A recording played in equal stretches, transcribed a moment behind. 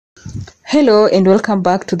Hello and welcome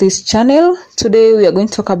back to this channel. Today we are going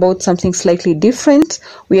to talk about something slightly different.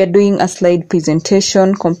 We are doing a slide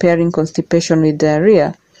presentation comparing constipation with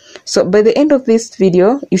diarrhea. So by the end of this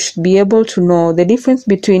video, you should be able to know the difference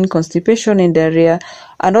between constipation and diarrhea,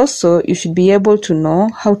 and also you should be able to know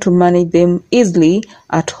how to manage them easily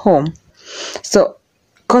at home. So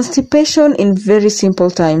constipation in very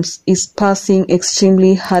simple terms is passing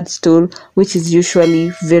extremely hard stool, which is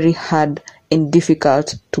usually very hard and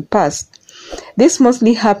difficult to pass. This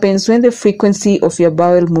mostly happens when the frequency of your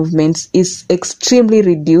bowel movements is extremely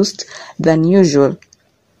reduced than usual.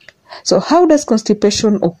 So how does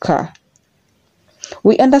constipation occur?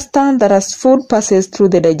 We understand that as food passes through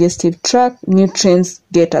the digestive tract, nutrients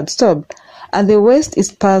get absorbed, and the waste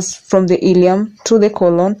is passed from the ileum to the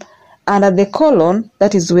colon, and at the colon,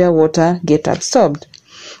 that is where water gets absorbed.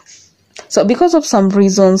 So because of some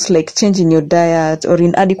reasons like change in your diet or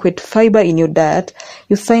inadequate fiber in your diet,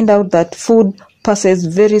 you find out that food passes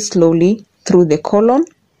very slowly through the colon,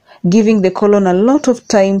 giving the colon a lot of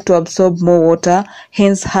time to absorb more water,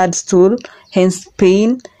 hence hard stool, hence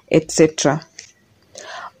pain, etc.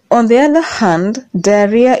 On the other hand,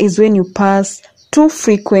 diarrhea is when you pass too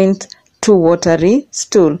frequent, too watery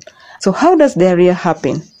stool. So how does diarrhea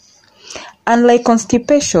happen? Unlike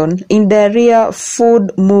constipation, in diarrhea,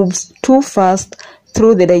 food moves too fast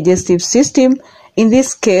through the digestive system. In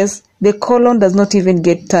this case, the colon does not even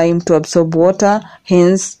get time to absorb water,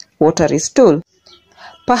 hence watery stool.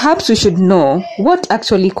 Perhaps we should know what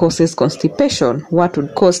actually causes constipation, what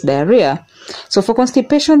would cause diarrhea. So for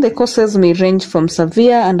constipation, the causes may range from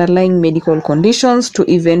severe underlying medical conditions to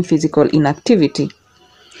even physical inactivity.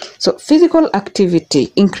 So physical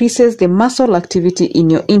activity increases the muscle activity in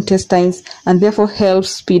your intestines and therefore helps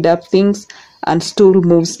speed up things, and stool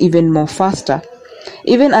moves even more faster.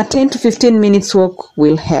 Even a 10 to 15 minutes walk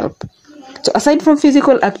will help. So aside from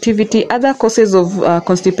physical activity, other causes of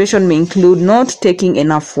constipation may include not taking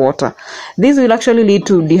enough water. This will actually lead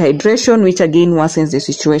to dehydration, which again worsens the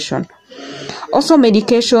situation. Also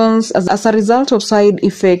medications, as a result of side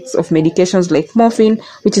effects of medications like morphine,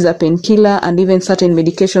 which is a painkiller, and even certain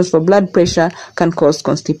medications for blood pressure can cause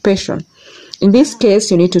constipation. In this case,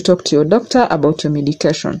 you need to talk to your doctor about your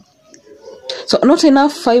medication. So not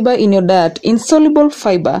enough fiber in your diet. Insoluble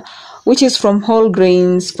fiber, which is from whole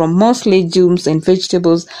grains, from most legumes and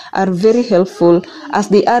vegetables, are very helpful as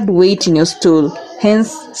they add weight in your stool,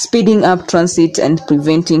 hence speeding up transit and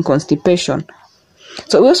preventing constipation.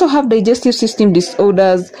 So we also have digestive system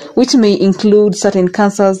disorders, which may include certain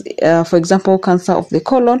cancers. For example, cancer of the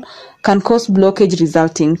colon can cause blockage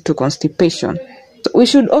resulting to constipation. So we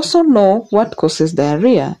should also know what causes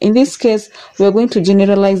diarrhea. In this case, we are going to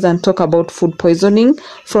generalize and talk about food poisoning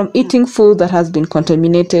from eating food that has been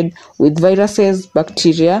contaminated with viruses,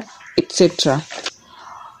 bacteria, etc.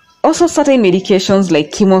 Also, certain medications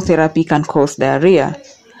like chemotherapy can cause diarrhea.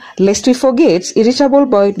 Lest we forget, irritable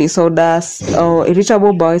bowel disorders or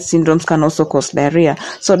irritable bowel syndromes can also cause diarrhea.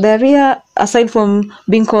 So diarrhea, aside from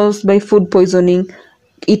being caused by food poisoning,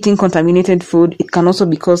 eating contaminated food, it can also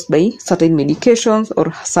be caused by certain medications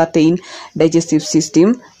or certain digestive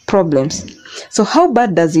system problems. So how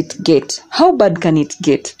bad does it get? How bad can it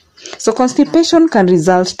get? So constipation can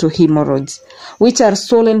result to hemorrhoids, which are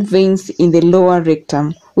swollen veins in the lower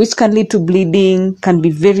rectum, which can lead to bleeding, can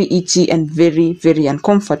be very itchy and very, very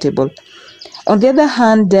uncomfortable. On the other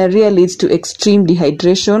hand, diarrhea leads to extreme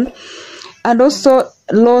dehydration and also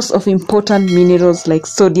loss of important minerals like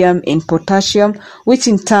sodium and potassium, which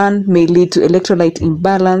in turn may lead to electrolyte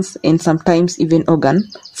imbalance and sometimes even organ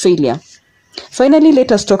failure. Finally,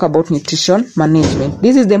 let us talk about nutrition management.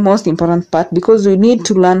 This is the most important part because you need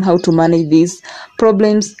to learn how to manage these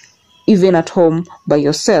problems even at home by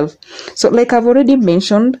yourself. So like I've already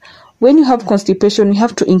mentioned, when you have constipation, you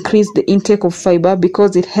have to increase the intake of fiber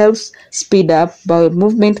because it helps speed up bowel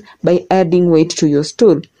movement by adding weight to your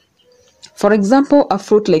stool. For example, a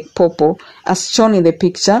fruit like pawpaw, as shown in the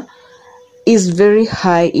picture, is very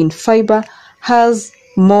high in fiber, has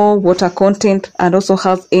more water content, and also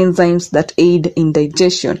has enzymes that aid in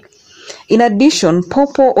digestion. In addition,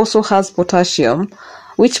 pawpaw also has potassium,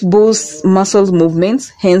 which boosts muscle movements,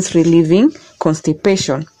 hence relieving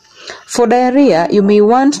constipation. For diarrhea, you may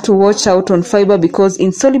want to watch out on fiber because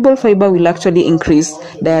insoluble fiber will actually increase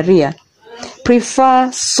diarrhea.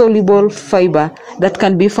 Prefer soluble fiber that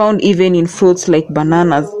can be found even in fruits like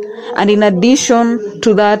bananas. And in addition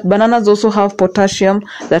to that, bananas also have potassium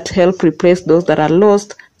that help replace those that are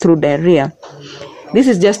lost through diarrhea. This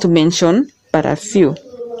is just to mention but a few.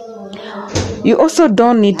 You also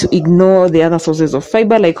don't need to ignore the other sources of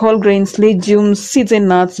fiber like whole grains, legumes, seeds and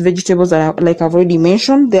nuts, vegetables, like I've already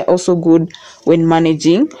mentioned. They're also good when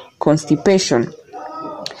managing constipation.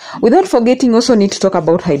 Without forgetting, also need to talk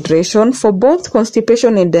about hydration. For both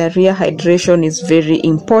constipation and diarrhea, hydration is very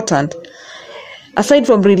important. Aside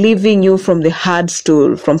from relieving you from the hard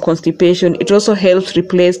stool from constipation, it also helps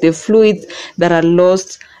replace the fluids that are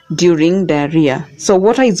lost during diarrhea. So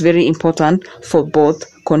water is very important for both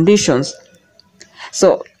conditions.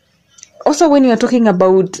 So also when you are talking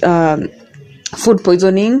about food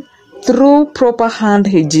poisoning, through proper hand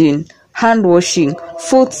hygiene, hand washing,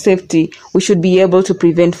 food safety, we should be able to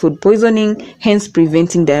prevent food poisoning, hence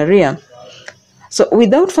preventing diarrhea. So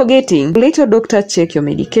without forgetting, let your doctor check your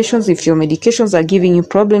medications. If your medications are giving you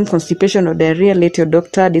problem, constipation or diarrhea, let your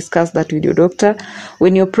doctor discuss that with your doctor.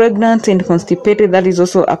 When you're pregnant and constipated, that is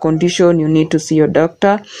also a condition you need to see your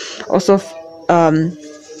doctor. Also,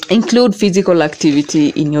 include physical activity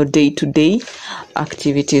in your day-to-day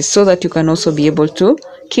activities so that you can also be able to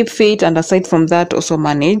keep fit, and aside from that, also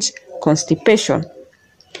manage constipation.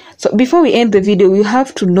 So before we end the video, you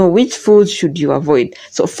have to know which foods should you avoid.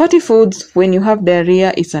 So fatty foods when you have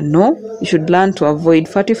diarrhea is a no. You should learn to avoid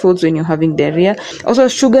fatty foods when you're having diarrhea. Also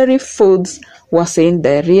sugary foods worsen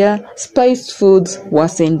diarrhea. Spiced foods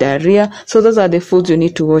worsen diarrhea. So those are the foods you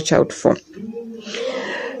need to watch out for.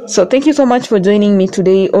 So thank you so much for joining me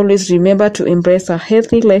today. Always remember to embrace a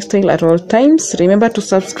healthy lifestyle at all times. Remember to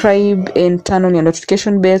subscribe and turn on your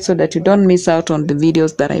notification bell so that you don't miss out on the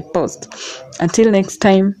videos that I post. Until next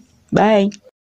time, bye.